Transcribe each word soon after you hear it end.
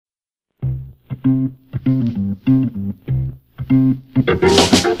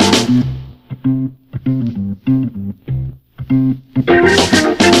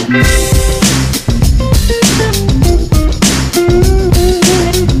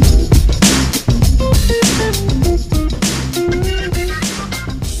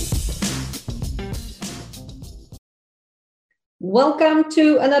Welcome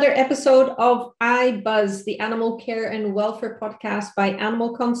to another episode of iBuzz, the animal care and welfare podcast by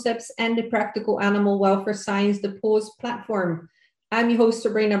Animal Concepts and the Practical Animal Welfare Science, the PAWS platform. I'm your host,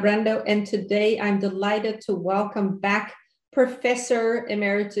 Sabrina Brando, and today I'm delighted to welcome back Professor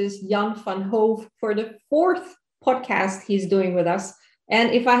Emeritus Jan van Hooff for the fourth podcast he's doing with us.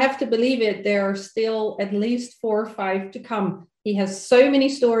 And if I have to believe it, there are still at least 4 or 5 to come. He has so many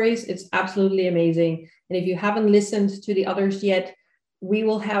stories. It's absolutely amazing. And if you haven't listened to the others yet, we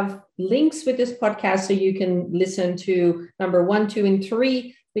will have links with this podcast so you can listen to number 1, 2, and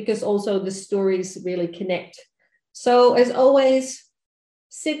 3, because also the stories really connect. So as always,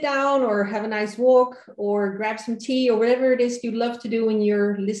 sit down or have a nice walk or grab some tea or whatever it is you love to do when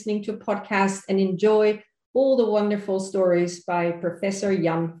you're listening to a podcast, and enjoy all the wonderful stories by Professor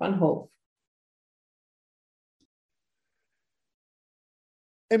Jan van Hooff.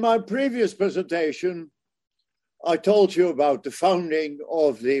 In my previous presentation, I told you about the founding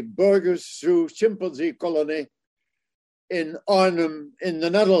of the Burgers Zoo chimpanzee colony in Arnhem in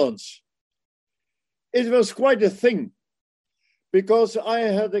the Netherlands. It was quite a thing, because I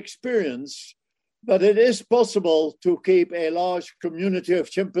had experienced that it is possible to keep a large community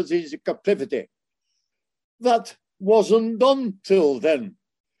of chimpanzees in captivity. That wasn't done till then,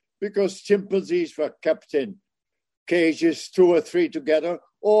 because chimpanzees were kept in cages, 2 or 3 together,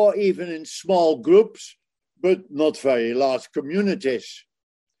 or even in small groups, but not very large communities.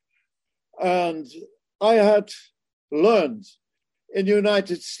 And I had learned in the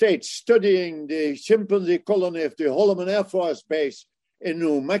United States, studying the chimpanzee colony of the Holloman Air Force Base in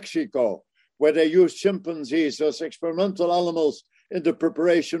New Mexico, where they use chimpanzees as experimental animals in the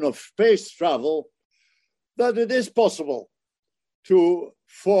preparation of space travel, that it is possible to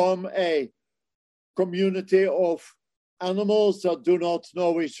form a community of animals that do not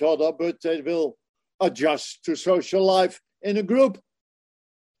know each other, but they will adjust to social life in a group.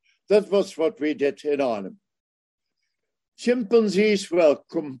 That was what we did in Arnhem. Chimpanzees were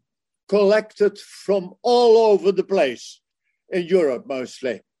collected from all over the place, in Europe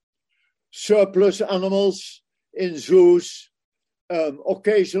mostly. Surplus animals in zoos,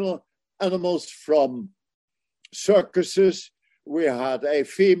 occasional animals from circuses. We had a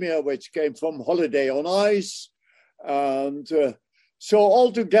female which came from Holiday on Ice. And so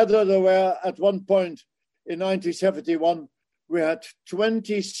altogether, there were, at one point in 1971, we had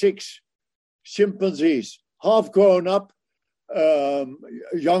 26 chimpanzees, half grown up,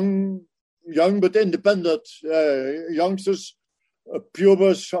 young but independent youngsters,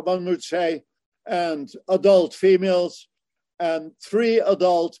 pubers, one would say, and adult females, and 3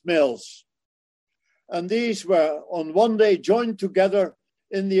 adult males. And these were on one day joined together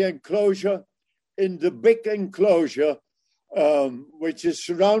in the enclosure, in the big enclosure, which is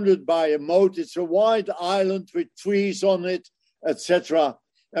surrounded by a moat. It's a wide island with trees on it, etc.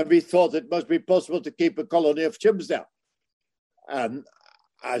 And we thought it must be possible to keep a colony of chimps there. And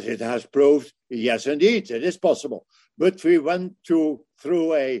as it has proved, yes, indeed, it is possible. But we went through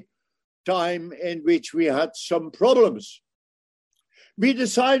a time in which we had some problems. We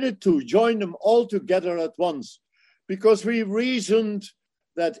decided to join them all together at once, because we reasoned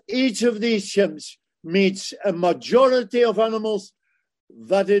that each of these chimps meets a majority of animals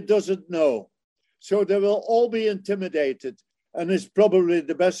that it doesn't know. So they will all be intimidated, and it's probably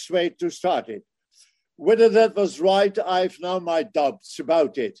the best way to start it. Whether that was right, I've now my doubts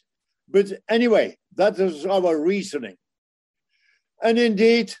about it. But anyway, that is our reasoning. And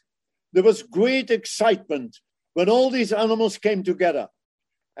indeed, there was great excitement when all these animals came together,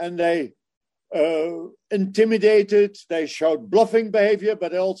 and they intimidated, they showed bluffing behavior,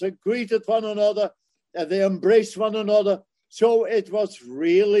 but they also greeted one another, and they embraced one another. So it was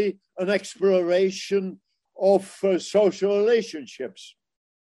really an exploration of social relationships.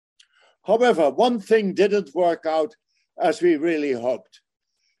 However, one thing didn't work out as we really hoped,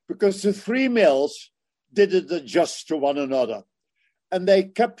 because the 3 males didn't adjust to one another, and they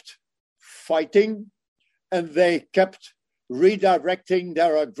kept fighting, and they kept redirecting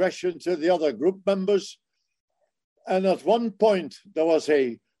their aggression to the other group members. And at one point, there was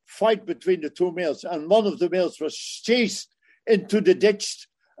a fight between the 2 males, and one of the males was chased into the ditch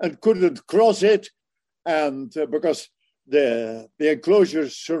and couldn't cross it, and because the enclosure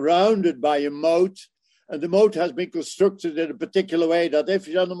is surrounded by a moat, And the moat has been constructed in a particular way that if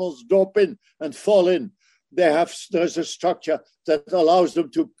the animals drop in and fall in, there's a structure that allows them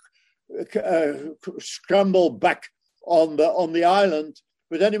to scramble back on the island.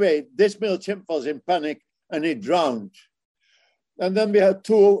 But anyway, this male chimp was in panic and he drowned. And then we had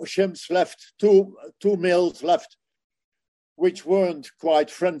two chimps left, two males left, which weren't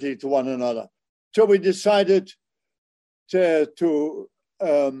quite friendly to one another. So we decided to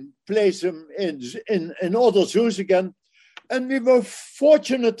place them in other zoos again. And we were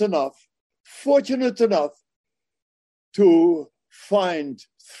fortunate enough to find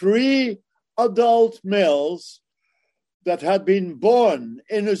 3 adult males that had been born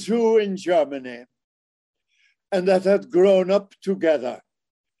in a zoo in Germany and that had grown up together.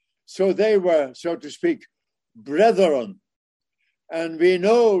 So they were, so to speak, brethren. And we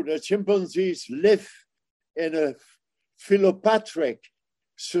know that chimpanzees live in a philopatric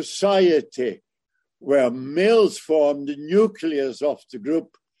society where males form the nucleus of the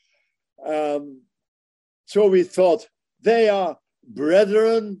group. So we thought they are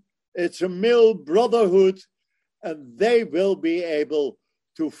brethren, it's a male brotherhood, and they will be able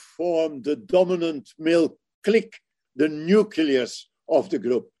to form the dominant male clique, the nucleus of the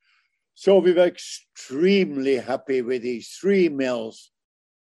group. So we were extremely happy with these 3 males.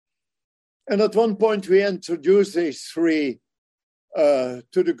 And at one point we introduced these 3 to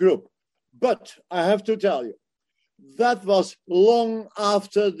the group. But I have to tell you, that was long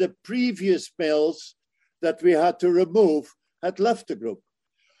after the previous males that we had to remove had left the group.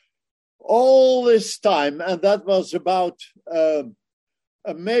 All this time, and that was about a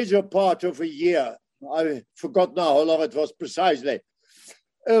major part of a year, I forgot now how long it was precisely,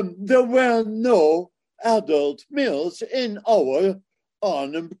 there were no adult males in our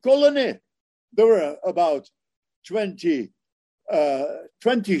Arnhem colony. There were about 23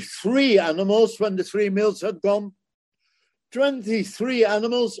 animals when the 3 males had gone. 23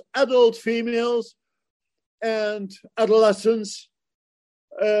 animals, adult females and adolescents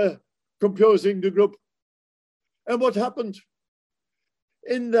composing the group. And what happened?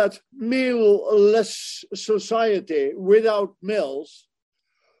 In that male-less society without males,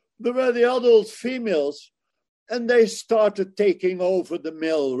 there were the adult females, and they started taking over the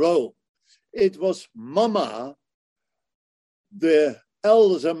male role. It was Mama, the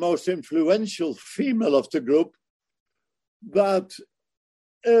eldest and most influential female of the group, that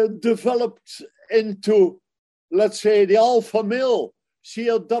developed into, let's say, the alpha male. She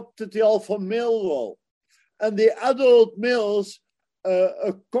adopted the alpha male role. And the adult males,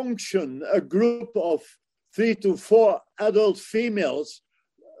 a conjunction, a group of 3 to 4 adult females,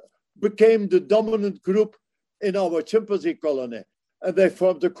 became the dominant group in our chimpanzee colony. And they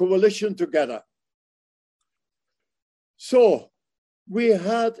formed a coalition together. So we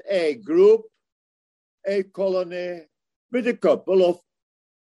had a group, a colony, with a couple of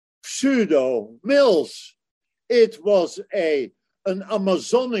pseudo males. It was an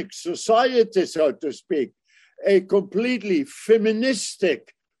Amazonic society, so to speak, a completely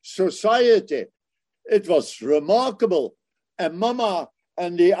feministic society. It was remarkable. And Mama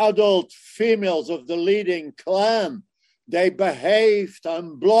and the adult females of the leading clan, they behaved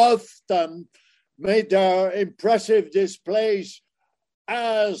and bluffed and made their impressive displays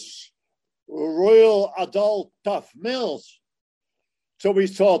as real adult tough males. So we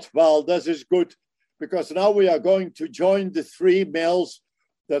thought, well, this is good, because now we are going to join the 3 males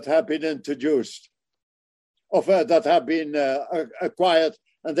that have been introduced, that have been acquired,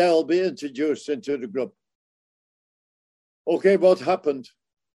 and they will be introduced into the group. Okay, what happened?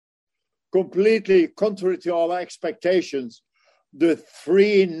 Completely contrary to our expectations, the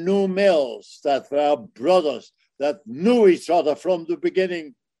 3 new males that were brothers, that knew each other from the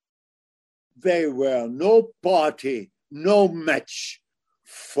beginning, they were no party, no match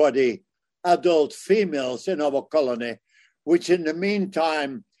for the adult females in our colony, which in the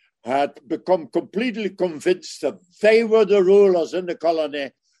meantime had become completely convinced that they were the rulers in the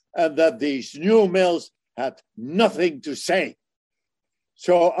colony and that these new males had nothing to say.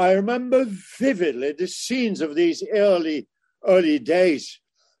 So I remember vividly the scenes of these early days,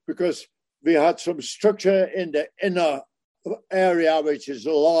 because we had some structure in the inner area, which is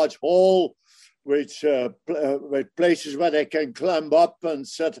a large hall, which with places where they can climb up and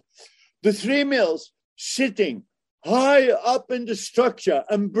sit. The 3 males sitting high up in the structure,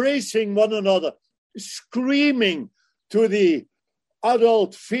 embracing one another, screaming to the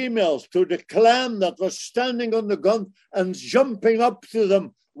adult females, to the clan that was standing on the gun and jumping up to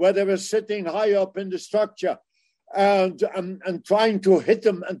them where they were sitting high up in the structure and trying to hit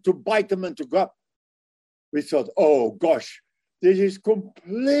them and to bite them and to grab. We thought, oh gosh, this is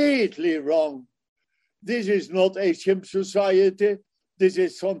completely wrong. This is not a chimp society. This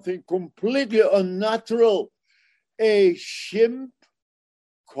is something completely unnatural. A chimp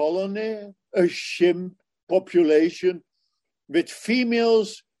colony, a chimp population with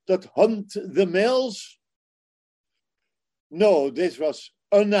females that hunt the males. No, this was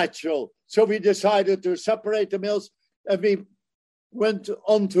unnatural. So we decided to separate the males, and we went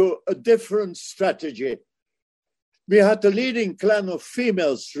on to a different strategy. We had the leading clan of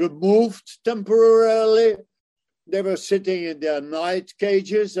females removed temporarily. They were sitting in their night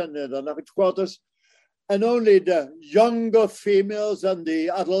cages and in the night quarters, and only the younger females and the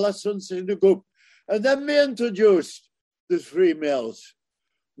adolescents in the group. And then we introduced the three males.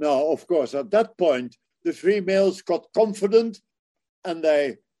 Now, of course, at that point, the three males got confident, and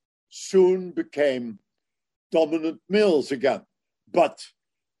they soon became dominant males again, but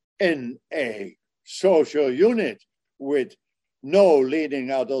in a social unit with no leading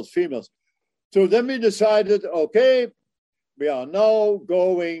adult females. So then we decided, okay, we are now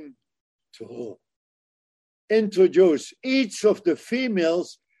going to introduce each of the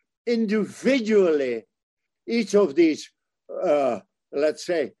females individually, each of these, let's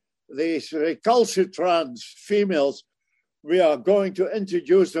say, these recalcitrant females, we are going to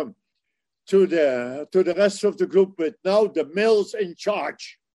introduce them to the rest of the group with now the males in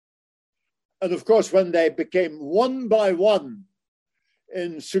charge. And of course, when they became one by one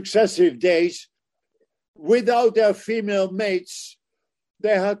in successive days, without their female mates,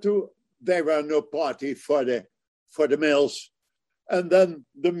 they were no party for the males. And then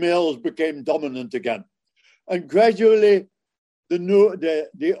the males became dominant again. And gradually,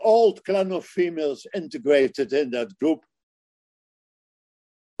 the old clan of females integrated in that group.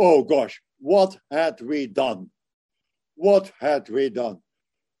 Oh gosh, what had we done? What had we done?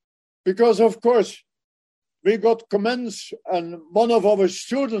 Because of course, we got comments, and one of our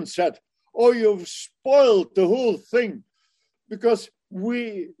students said, "Oh, you've spoiled the whole thing, because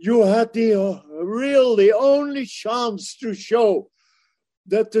you had the only chance to show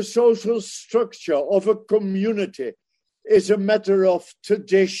that the social structure of a community is a matter of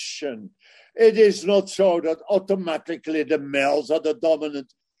tradition. It is not so that automatically the males are the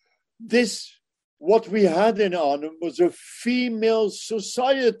dominant. What we had in Arnhem was a female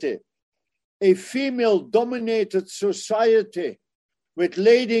society, a female-dominated society with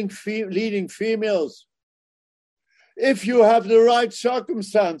leading females. If you have the right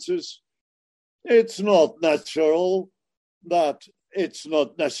circumstances, it's not natural that it's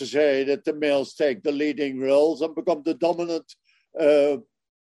not necessary that the males take the leading roles and become the dominant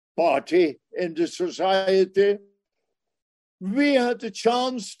party in the society. We had the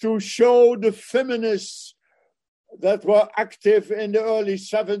chance to show the feminists that were active in the early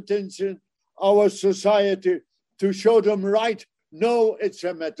 70s in our society, to show them right. No, it's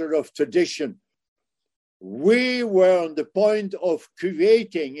a matter of tradition. We were on the point of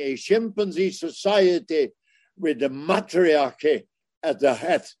creating a chimpanzee society with the matriarchy at the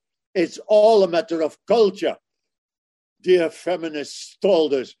head. It's all a matter of culture. Dear feminists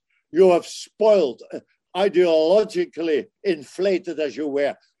told us, you have spoiled, ideologically inflated as you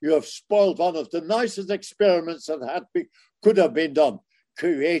were, you have spoiled one of the nicest experiments that could have been done,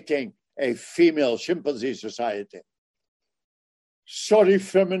 creating a female chimpanzee society. Sorry,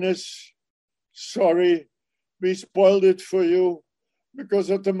 feminists, sorry, we spoiled it for you,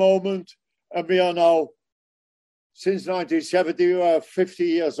 because at the moment, and we are now, since 1970, we are 50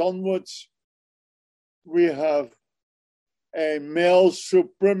 years onwards, we have a male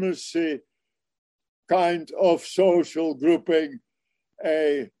supremacy kind of social grouping,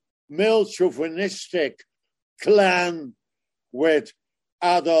 a male chauvinistic clan with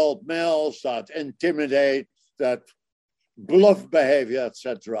adult males that intimidate, that bluff behavior,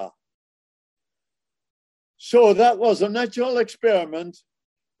 etc. So that was a natural experiment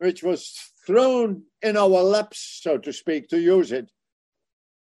which was thrown in our laps, so to speak, to use it.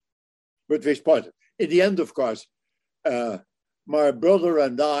 But we spoiled it. In the end, of course, my brother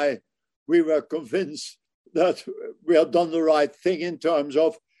and I, we were convinced that we had done the right thing in terms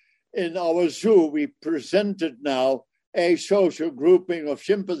of, in our zoo, we presented now a social grouping of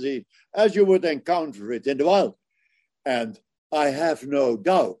chimpanzees as you would encounter it in the wild. And I have no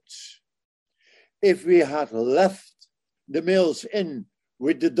doubts, if we had left the males in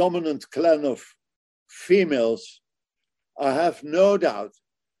with the dominant clan of females, I have no doubt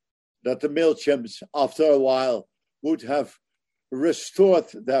that the male chimps, after a while, would have restored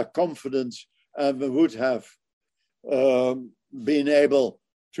their confidence and would have been able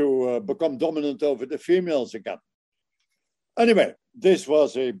to become dominant over the females again. Anyway, this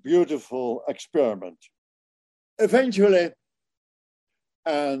was a beautiful experiment. Eventually,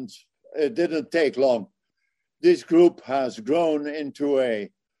 and it didn't take long. This group has grown into a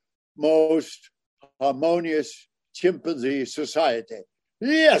most harmonious chimpanzee society.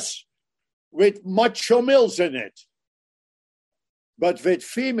 Yes, with macho males in it, but with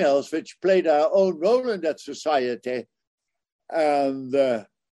females which play their own role in that society and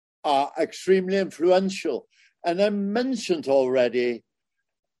are extremely influential. And I mentioned already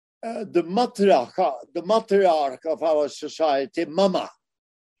the matriarch of our society, Mama.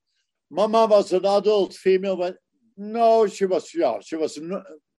 Mama was an adult female, but no, she was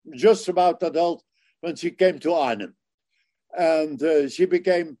just about adult when she came to Arnhem. And she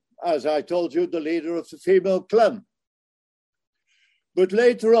became, as I told you, the leader of the female clan. But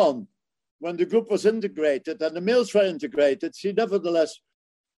later on, when the group was integrated and the males were integrated, she nevertheless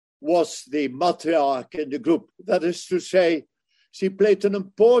was the matriarch in the group. That is to say, she played an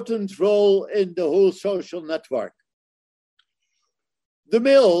important role in the whole social network. The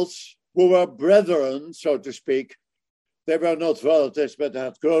males, who were brethren, so to speak, they were not relatives, but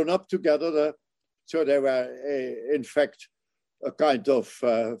had grown up together. So they were, in fact, a kind of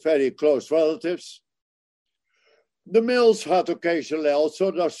very close relatives. The males had occasionally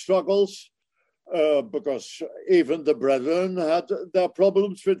also their struggles, because even the brethren had their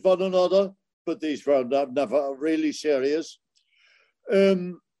problems with one another, but these were never really serious.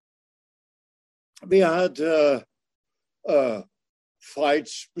 We had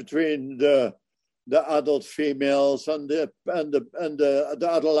fights between the adult females and the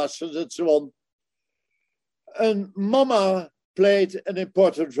adolescents and so on. And Mama played an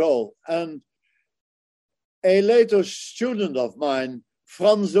important role. And a later student of mine,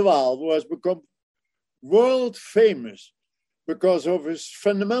 Frans de Waal, who has become world famous because of his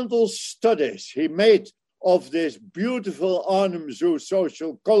fundamental studies he made of this beautiful Arnhem Zoo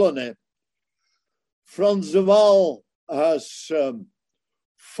social colony. Frans de Waal has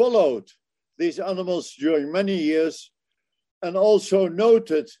followed these animals during many years and also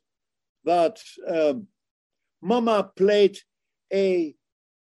noted that Mama played a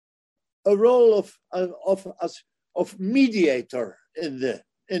role of mediator in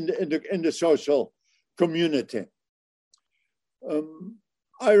the social community.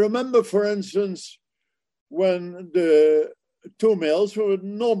 I remember, for instance, when the two males who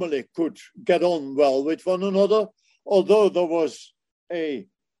normally could get on well with one another, although there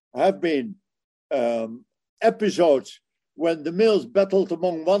have been episodes when the males battled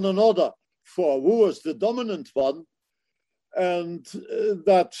among one another for who was the dominant one, and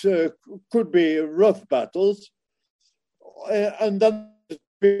that could be rough battles, and then a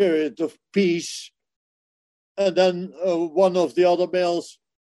period of peace, and then one of the other males.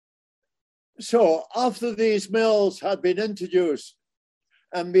 So after these males had been introduced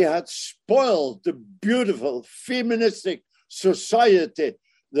and we had spoiled the beautiful feministic society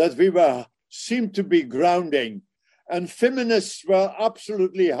that we seemed to be grounding, and feminists were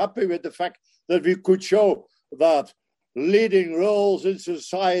absolutely happy with the fact that we could show that leading roles in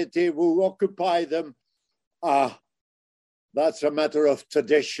society who occupy them, that's a matter of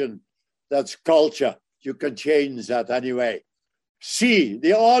tradition, that's culture. You can change that anyway. See,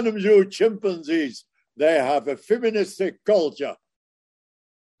 the Arnhem Zoo chimpanzees, they have a feministic culture.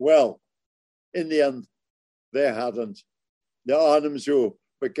 Well, in the end, they hadn't. The Arnhem Zoo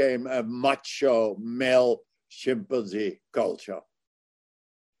became a macho male chimpanzee culture.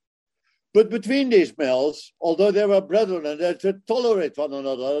 But between these males, although they were brethren and they could tolerate one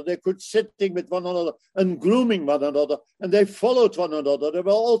another, they could sitting with one another and grooming one another, and they followed one another. They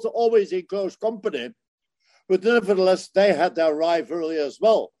were also always in close company, but nevertheless, they had their rivalry as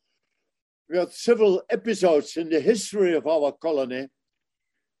well. We had several episodes in the history of our colony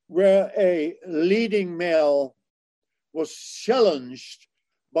where a leading male was challenged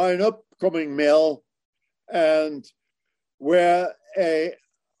by an upcoming male, and where a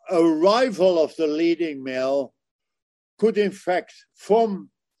rival of the leading male could in fact form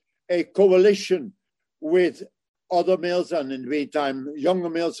a coalition with other males, and in the meantime younger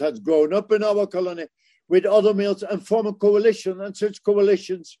males had grown up in our colony with other males and form a coalition, and such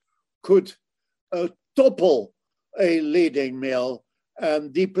coalitions could topple a leading male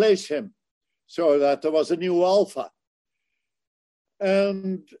and deplace him, so that there was a new alpha.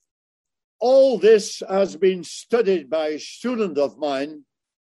 And all this has been studied by a student of mine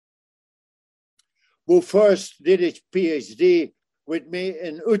who first did his PhD with me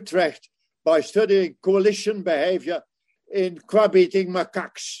in Utrecht by studying coalition behavior in crab-eating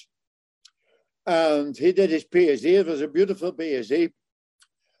macaques. And he did his PhD. It was a beautiful PhD.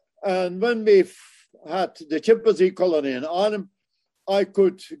 And when we had the chimpanzee colony in Arnhem, I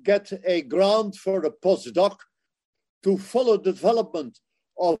could get a grant for a postdoc to follow the development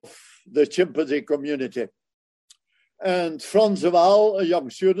of the chimpanzee community. And Franz de Waal, a young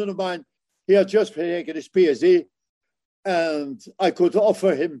student of mine, he had just taken his PhD, and I could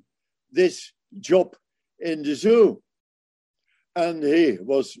offer him this job in the zoo. And he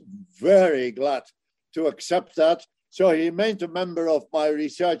was very glad to accept that. So he remained a member of my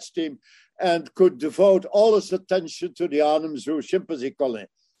research team and could devote all his attention to the Arnhem Zoo chimpanzee colony.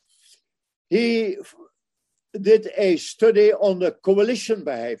 He did a study on the coalition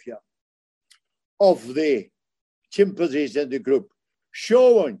behavior of the chimpanzees in the group,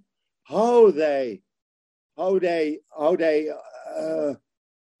 showing how they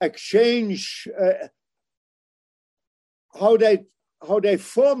exchange, how they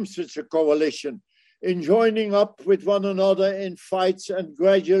form such a coalition in joining up with one another in fights and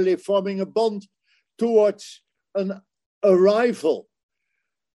gradually forming a bond towards a rival.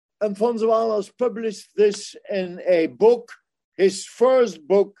 And Van der Waal has published this in a book, his first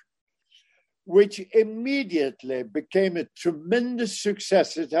book, which immediately became a tremendous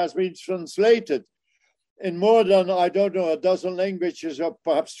success. It has been translated in more than, I don't know, a dozen languages, or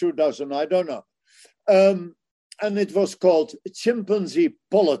perhaps 2,000, I don't know. And it was called Chimpanzee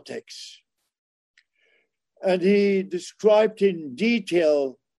Politics. And he described in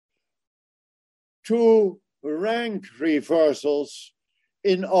detail 2 rank reversals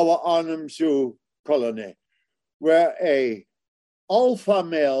in our Arnhem Zoo colony, where a alpha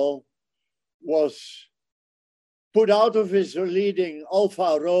male was put out of his leading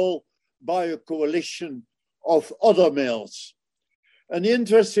alpha role by a coalition of other males. And the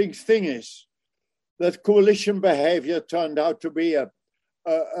interesting thing is that coalition behavior turned out to be a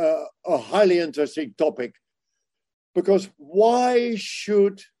highly interesting topic, because why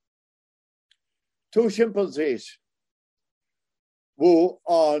should 2 chimpanzees who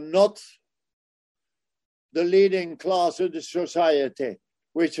are not the leading class in the society,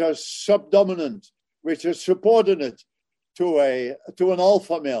 which are subdominant, which are subordinate to an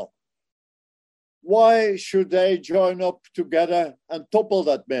alpha male, why should they join up together and topple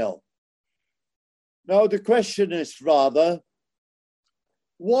that male? Now the question is rather,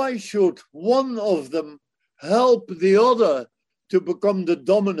 why should one of them help the other to become the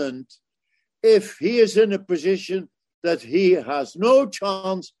dominant if he is in a position that he has no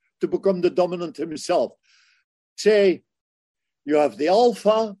chance to become the dominant himself? Say, you have the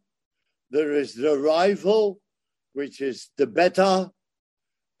alpha, there is the rival, which is the beta,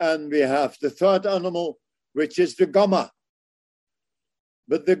 and we have the third animal, which is the gamma.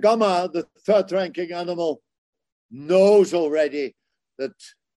 But the gamma, the third ranking animal, knows already that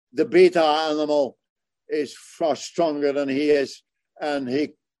the beta animal is far stronger than he is, and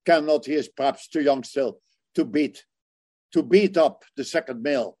he is perhaps too young still to beat up the second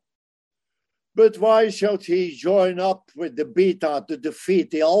male. But why should he join up with the beta to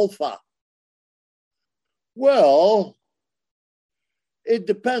defeat the alpha? Well, it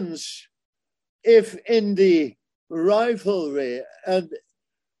depends if in the rivalry, and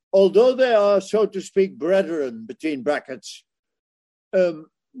although they are, so to speak, brethren, between brackets,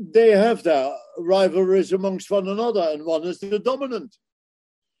 they have their rivalries amongst one another, and one is the dominant.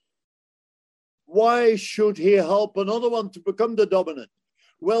 Why should he help another one to become the dominant?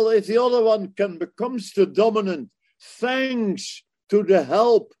 Well, if the other one becomes the dominant thanks to the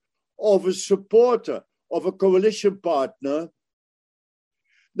help of a supporter, of a coalition partner,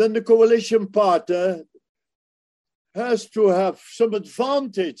 then the coalition partner has to have some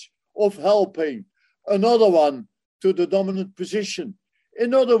advantage of helping another one to the dominant position.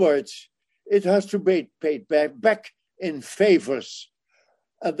 In other words, it has to be paid back in favors.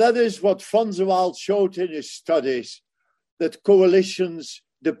 And that is what Van der Waal showed in his studies, that coalitions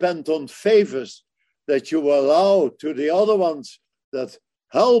depend on favors that you allow to the other ones that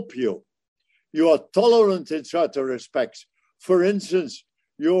help you. You are tolerant in certain respects. For instance,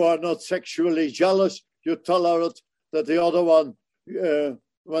 you are not sexually jealous. You're tolerant that the other one,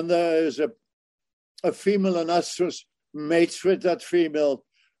 when there is a female in estrus, mates with that female.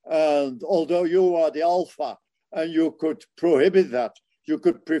 And although you are the alpha and you could prohibit that, you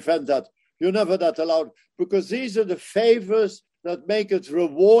could prevent that, you're never that allowed, because these are the favors that make it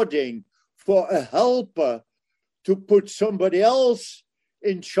rewarding for a helper to put somebody else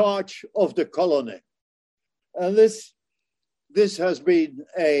in charge of the colony. And this has been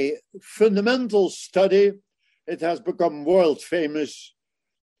a fundamental study. It has become world famous.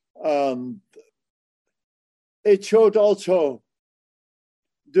 It showed also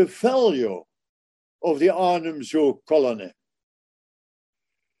the value of the Arnhem Zoo colony.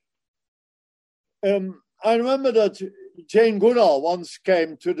 I remember that Jane Goodall once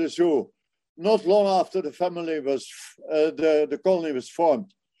came to the zoo not long after the family was, the colony was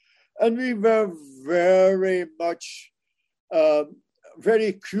formed. And we were very much,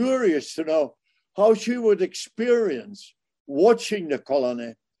 very curious to know how she would experience watching the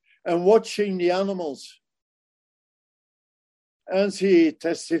colony and watching the animals. And she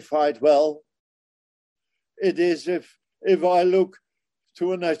testified, well, it is if I look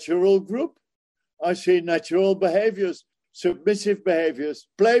to a natural group, I see natural behaviors, submissive behaviors,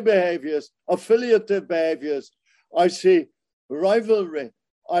 play behaviors, affiliative behaviors. I see rivalry.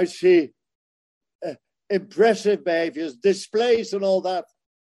 I see impressive behaviors, displays and all that.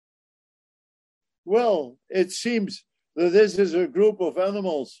 Well, it seems that this is a group of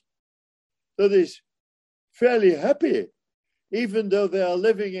animals that is fairly happy, even though they are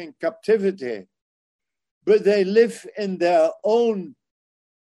living in captivity. But they live in their own,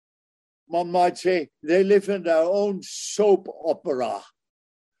 one might say, they live in their own soap opera.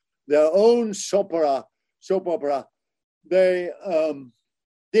 Their own soap opera.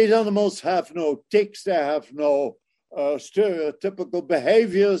 These animals have no tics, they have no stereotypical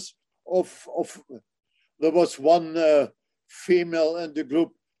behaviors of there was one female in the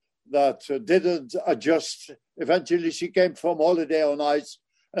group that didn't adjust. Eventually she came from holiday on ice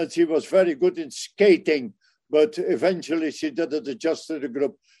and she was very good in skating, but eventually she didn't adjust to the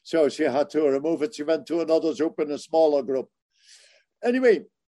group, so she had to remove it. She went to another group in a smaller group. Anyway,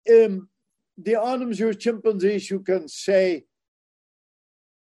 the Adam's chimpanzees, you can say,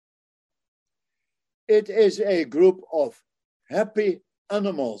 it is a group of happy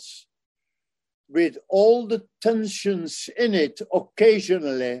animals with all the tensions in it,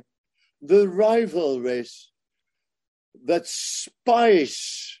 occasionally, the rivalries that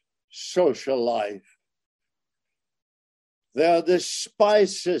spice social life. They are the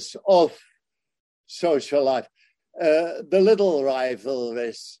spices of social life. The little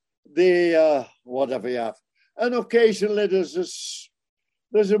rivalries, the whatever you have. And occasionally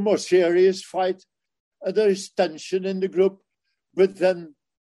there's a more serious fight. There is tension in the group, but then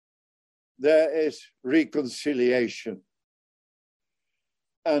there is reconciliation.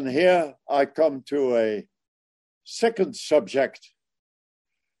 And here I come to a second subject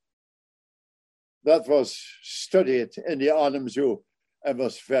that was studied in the Arnhem Zoo and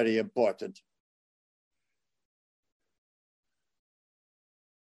was very important.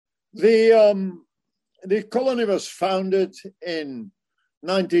 The colony was founded in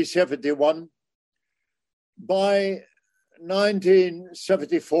 1971. By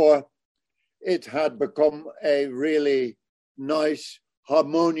 1974, it had become a really nice,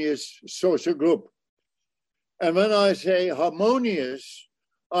 harmonious social group. And when I say harmonious,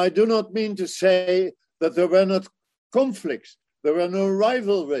 I do not mean to say that there were not conflicts, there were no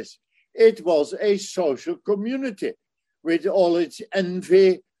rivalries. It was a social community with all its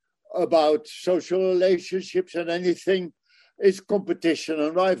envy about social relationships and anything is competition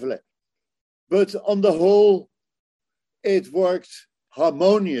and rivalry. But on the whole, it worked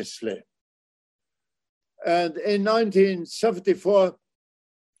harmoniously. And in 1974,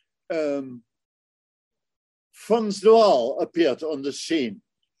 Frans de Waal appeared on the scene.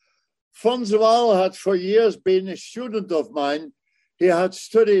 Frans de Waal had for years been a student of mine. He had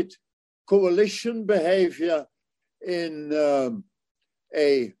studied coalition behavior in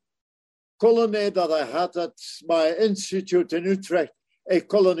a colony that I had at my institute in Utrecht, a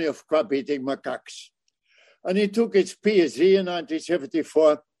colony of crab-eating macaques. And he took his PhD in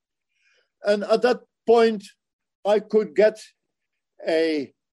 1974. And at that point, I could get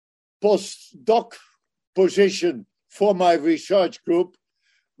a postdoc position for my research group,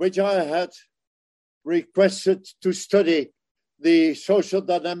 which I had requested to study the social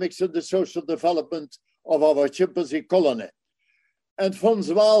dynamics and the social development of our chimpanzee colony. And Frans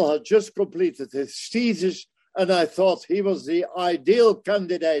de Waal had just completed his thesis, and I thought he was the ideal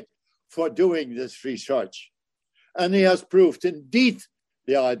candidate for doing this research. And he has proved indeed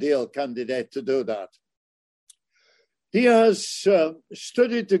the ideal candidate to do that. He has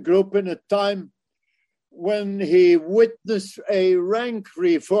studied the group in a time when he witnessed a rank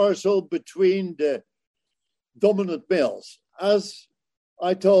reversal between the dominant males. As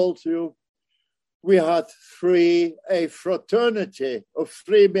I told you, we had a fraternity of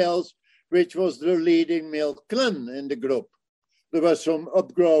 3 males, which was the leading male clan in the group. There were some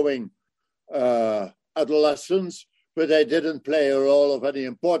upgrowing adolescents, but they didn't play a role of any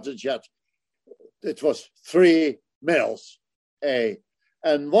importance yet. It was 3 males.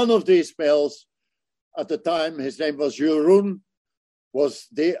 And one of these males, at the time, his name was Jeroen, was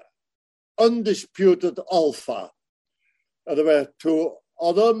the undisputed alpha. And there were 2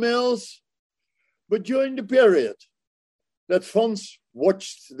 other males, but during the period that Frans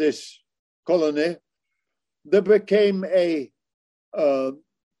watched this colony, there became a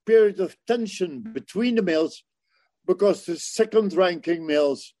period of tension between the males because the second-ranking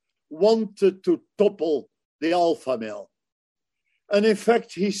males wanted to topple the alpha male. And in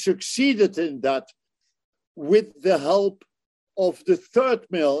fact, he succeeded in that with the help of the third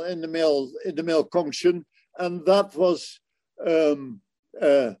male in the male function, and that was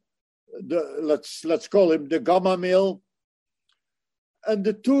let's call him the gamma male. And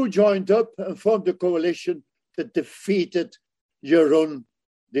the two joined up and formed a coalition that defeated Jeroen,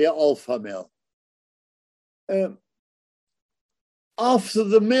 the alpha male. After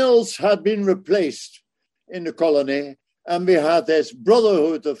the males had been replaced in the colony, and we had this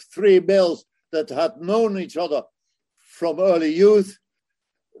brotherhood of three males that had known each other from early youth,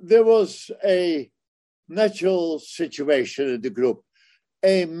 there was a natural situation in the group.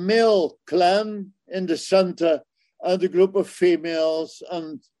 A male clan in the center and a group of females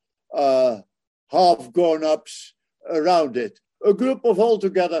and half grown-ups around it. A group of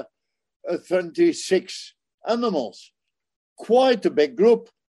altogether 26 animals. Quite a big group.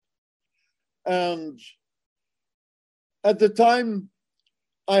 And at the time,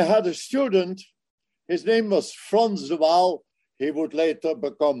 I had a student. His name was Frans de Waal. He would later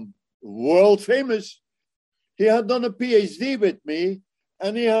become world famous. He had done a PhD with me,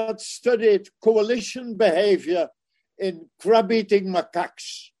 and he had studied coalition behavior in crab-eating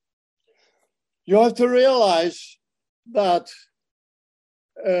macaques. You have to realize that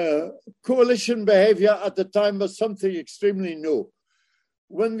coalition behavior at the time was something extremely new.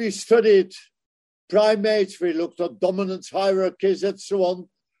 When we studied primates, we looked at dominance hierarchies and so on.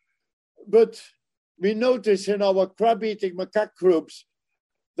 But we noticed in our crab-eating macaque groups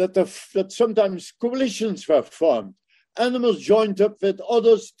that sometimes coalitions were formed. Animals joined up with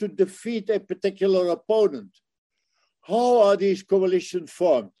others to defeat a particular opponent. How are these coalitions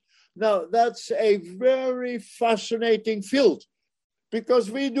formed? Now, that's a very fascinating field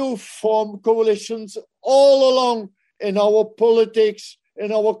because we do form coalitions all along in our politics,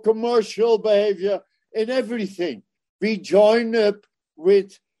 in our commercial behavior, in everything. We join up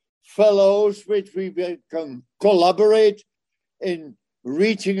with fellows which we can collaborate in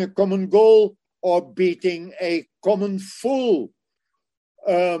reaching a common goal or beating a common foe.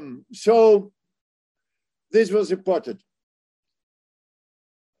 So this was important.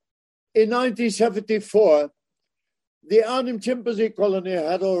 In 1974, the Arnhem chimpanzee colony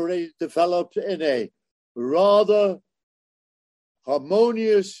had already developed in a rather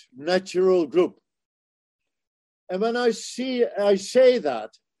harmonious natural group. And when I say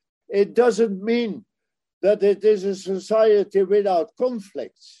that, it doesn't mean that it is a society without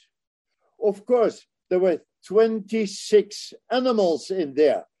conflicts. Of course, there were 26 animals in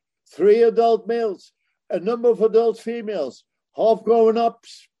there, 3 adult males, a number of adult females, half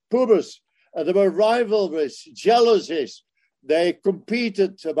grown-ups, puberts, and there were rivalries, jealousies. They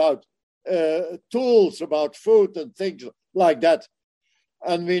competed about tools, about food and things like that.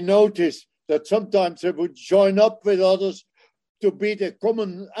 And we noticed that sometimes they would join up with others to beat a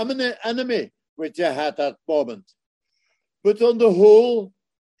common enemy which they had at that moment. But on the whole,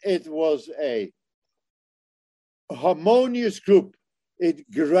 it was a harmonious group. It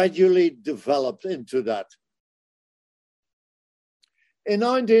gradually developed into that. In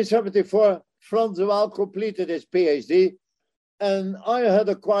 1974, Frans de Waal completed his PhD, and I had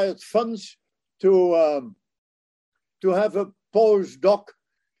acquired funds to have a postdoc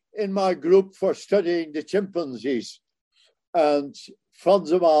in my group for studying the chimpanzees. And Frans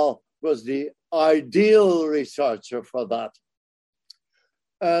de Waal was the ideal researcher for that.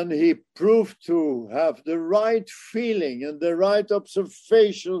 And he proved to have the right feeling and the right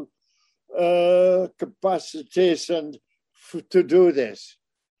observation capacities and to do this.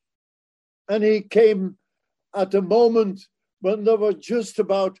 And he came at a moment when there were just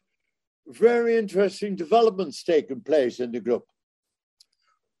about very interesting developments taking place in the group.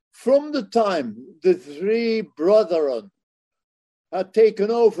 From the time the 3 brethren had taken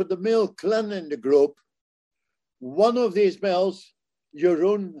over the male clan in the group, one of these males,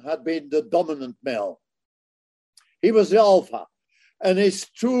 Jeroen, had been the dominant male. He was the alpha, and his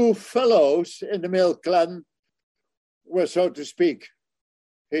 2 fellows in the male clan were, so to speak,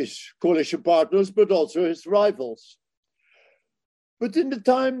 his coalition partners, but also his rivals. But in the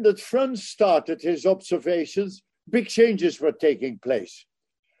time that Frans started his observations, big changes were taking place.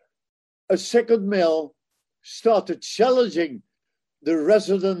 A second male started challenging the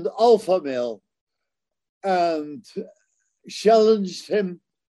resident alpha male and challenged him.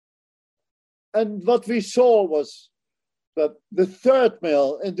 And what we saw was that the third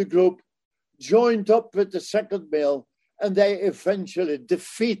male in the group joined up with the second male and they eventually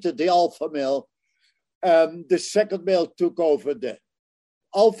defeated the alpha male. The second male took over the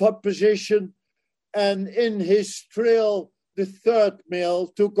alpha position, and in his trail, the third male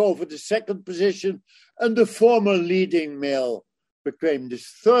took over the second position, and the former leading male became the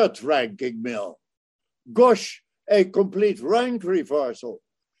third ranking male. Gosh, a complete rank reversal,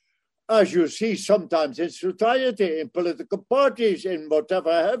 as you see sometimes in society, in political parties, in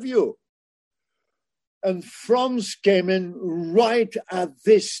whatever have you. And Franz came in right at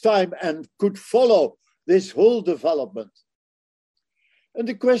this time and could follow this whole development. And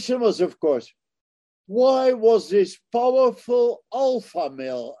the question was, of course, why was this powerful alpha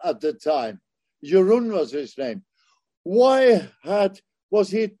male at the time, Jeroen was his name, why was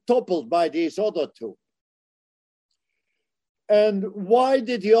he toppled by these other two? And why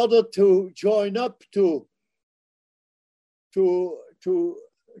did the other two join up to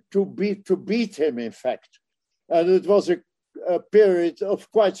beat him, in fact? And it was a period of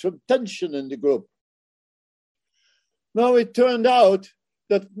quite some tension in the group. Now, it turned out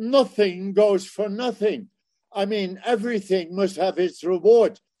that nothing goes for nothing. I mean, everything must have its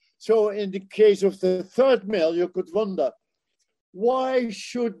reward. So in the case of the third male, you could wonder, why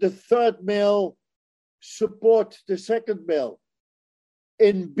should the third male support the second male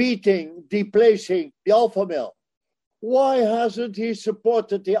in deplacing the alpha male? Why hasn't he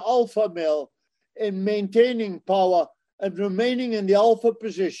supported the alpha male in maintaining power and remaining in the alpha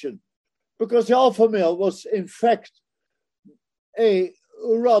position? Because the alpha male was, in fact, a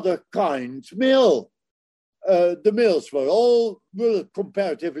rather kind male. The males were all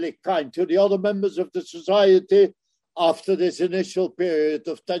comparatively kind to the other members of the society after this initial period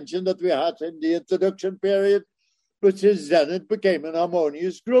of tension that we had in the introduction period. But since then, it became an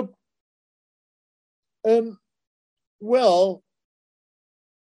harmonious group. Well,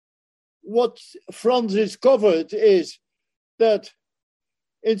 what Franz discovered is that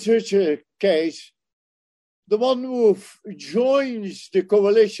in such a case, the one who joins the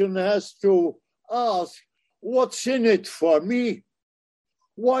coalition has to ask, what's in it for me?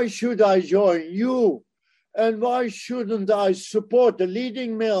 Why should I join you? And why shouldn't I support the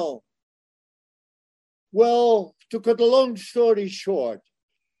leading male? Well, to cut a long story short,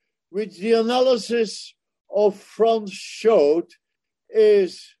 which the analysis of Franz showed,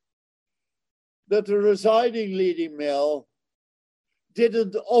 is that the residing leading male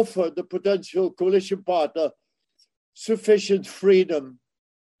didn't offer the potential coalition partner sufficient freedom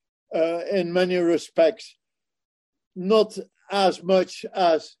in many respects, not as much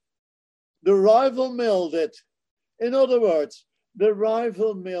as the rival male did. In other words, the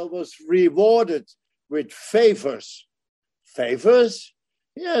rival male was rewarded with favors. Favors?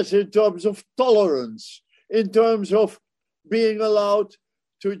 Yes, in terms of tolerance, in terms of being allowed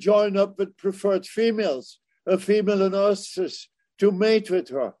to join up with preferred females, a female nurses, to mate with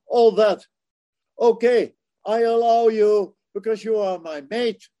her, all that. Okay, I allow you because you are my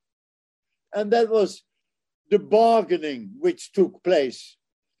mate. And that was the bargaining which took place.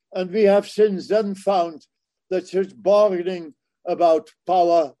 And we have since then found that such bargaining about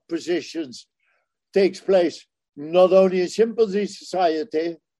power positions takes place not only in chimpanzee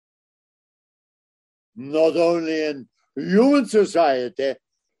society, not only in human society,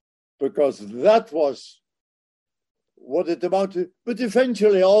 because that was what it amounted to, but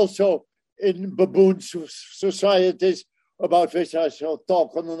eventually also in baboon societies, about which I shall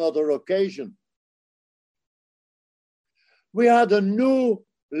talk on another occasion. We had a new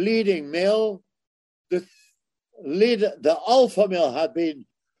leading male. The alpha male had been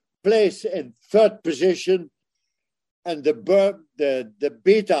placed in third position, and the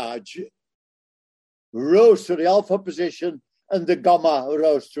beta rose to the alpha position, and the gamma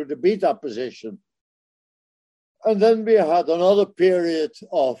rose to the beta position. And then we had another period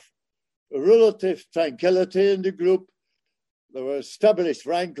of relative tranquility in the group. There were established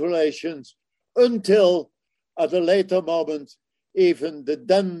rank relations until, at a later moment, even the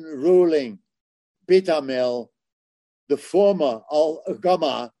then ruling beta male, the former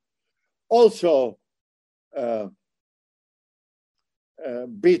gamma, also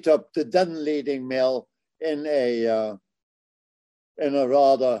beat up the then leading male in a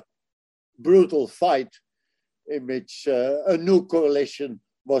rather brutal fight in which a new coalition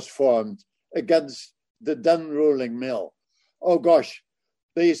was formed against the then ruling male. Oh gosh,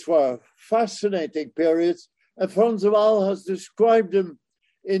 these were fascinating periods, and Franz de Waal has described them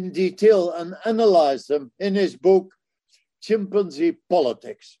in detail and analyzed them in his book, Chimpanzee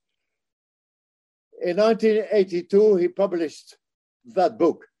Politics. In 1982, he published that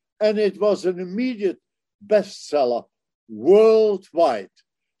book, and it was an immediate bestseller worldwide,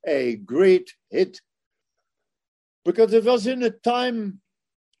 a great hit. because it was in a time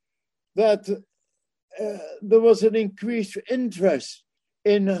that there was an increased interest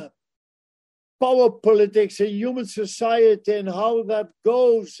in power politics in human society and how that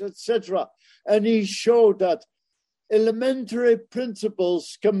goes, etc. And he showed that elementary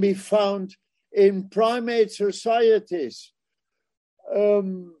principles can be found in primate societies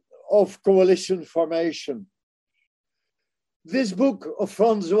of coalition formation. This book of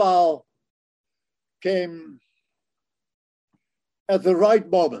Francois came at the right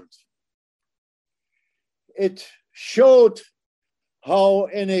moment. It showed how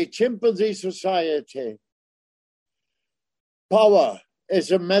in a chimpanzee society, power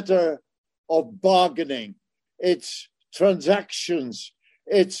is a matter of bargaining. It's transactions,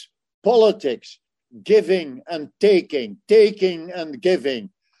 it's politics, giving and taking and giving,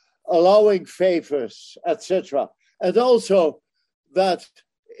 allowing favors, etc. And also that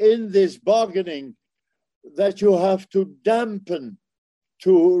in this bargaining, that you have to dampen,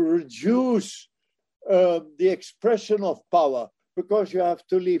 to reduce the expression of power, because you have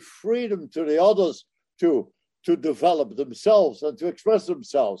to leave freedom to the others to develop themselves and to express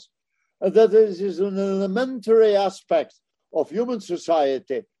themselves. And that is an elementary aspect of human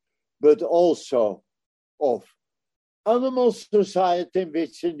society, but also of animal society, in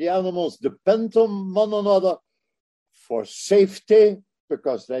which the animals depend on one another for safety,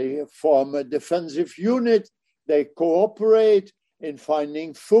 because they form a defensive unit, they cooperate in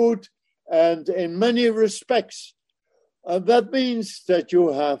finding food, and in many respects. And that means that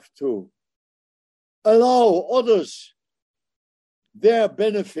you have to allow others their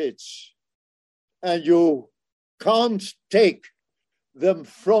benefits, and you can't take them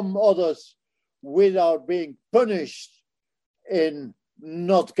from others without being punished in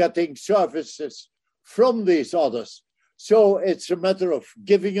not getting services from these others. So it's a matter of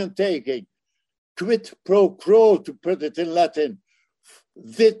giving and taking. Quid pro quo, to put it in Latin.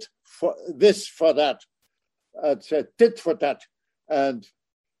 This for that. It's a tit for tat. And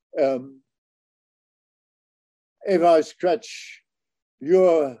if I scratch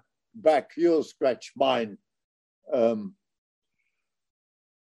your back, you'll scratch mine.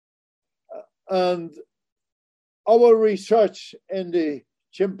 And our research in the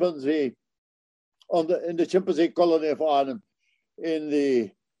chimpanzee, in the chimpanzee colony of Arnhem in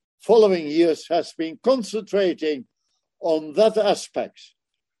the following years has been concentrating on that aspect.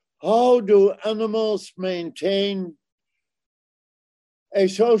 How do animals maintain a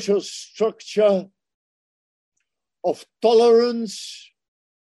social structure of tolerance,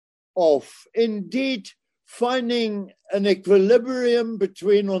 of indeed finding an equilibrium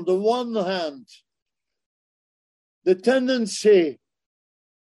between, on the one hand, the tendency,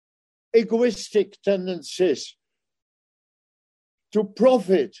 egoistic tendencies to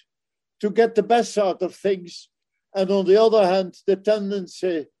profit, to get the best out of things, and on the other hand, the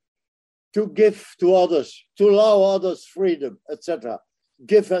tendency to give to others, to allow others freedom, etc.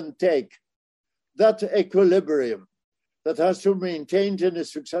 Give and take. That equilibrium that has to be maintained in a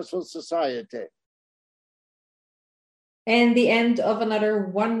successful society. And the end of another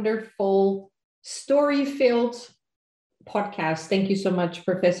wonderful story-filled podcast. Thank you so much,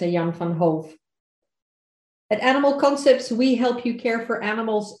 Professor Jan van Hooff. At Animal Concepts, we help you care for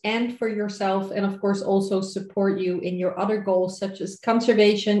animals and for yourself, and of course also support you in your other goals such as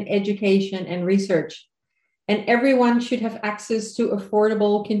conservation, education, and research. And everyone should have access to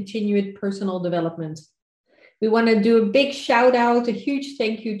affordable, continued personal development. We want to do a big shout out, a huge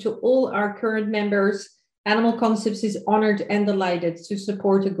thank you to all our current members. Animal Concepts is honored and delighted to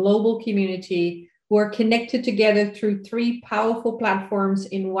support a global community who are connected together through 3 powerful platforms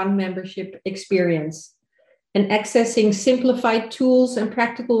in one membership experience. And accessing simplified tools and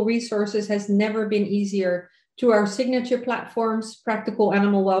practical resources has never been easier to our signature platforms, Practical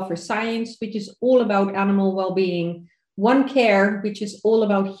Animal Welfare Science, which is all about animal well-being, One Care, which is all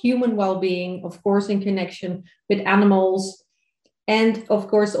about human well-being, of course, in connection with animals, and of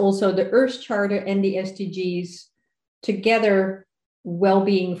course, also the Earth Charter and the SDGs, together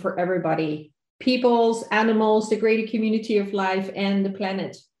well-being for everybody, peoples, animals, the greater community of life, and the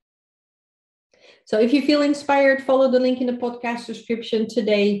planet. So if you feel inspired, follow the link in the podcast description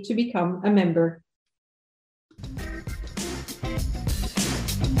today to become a member.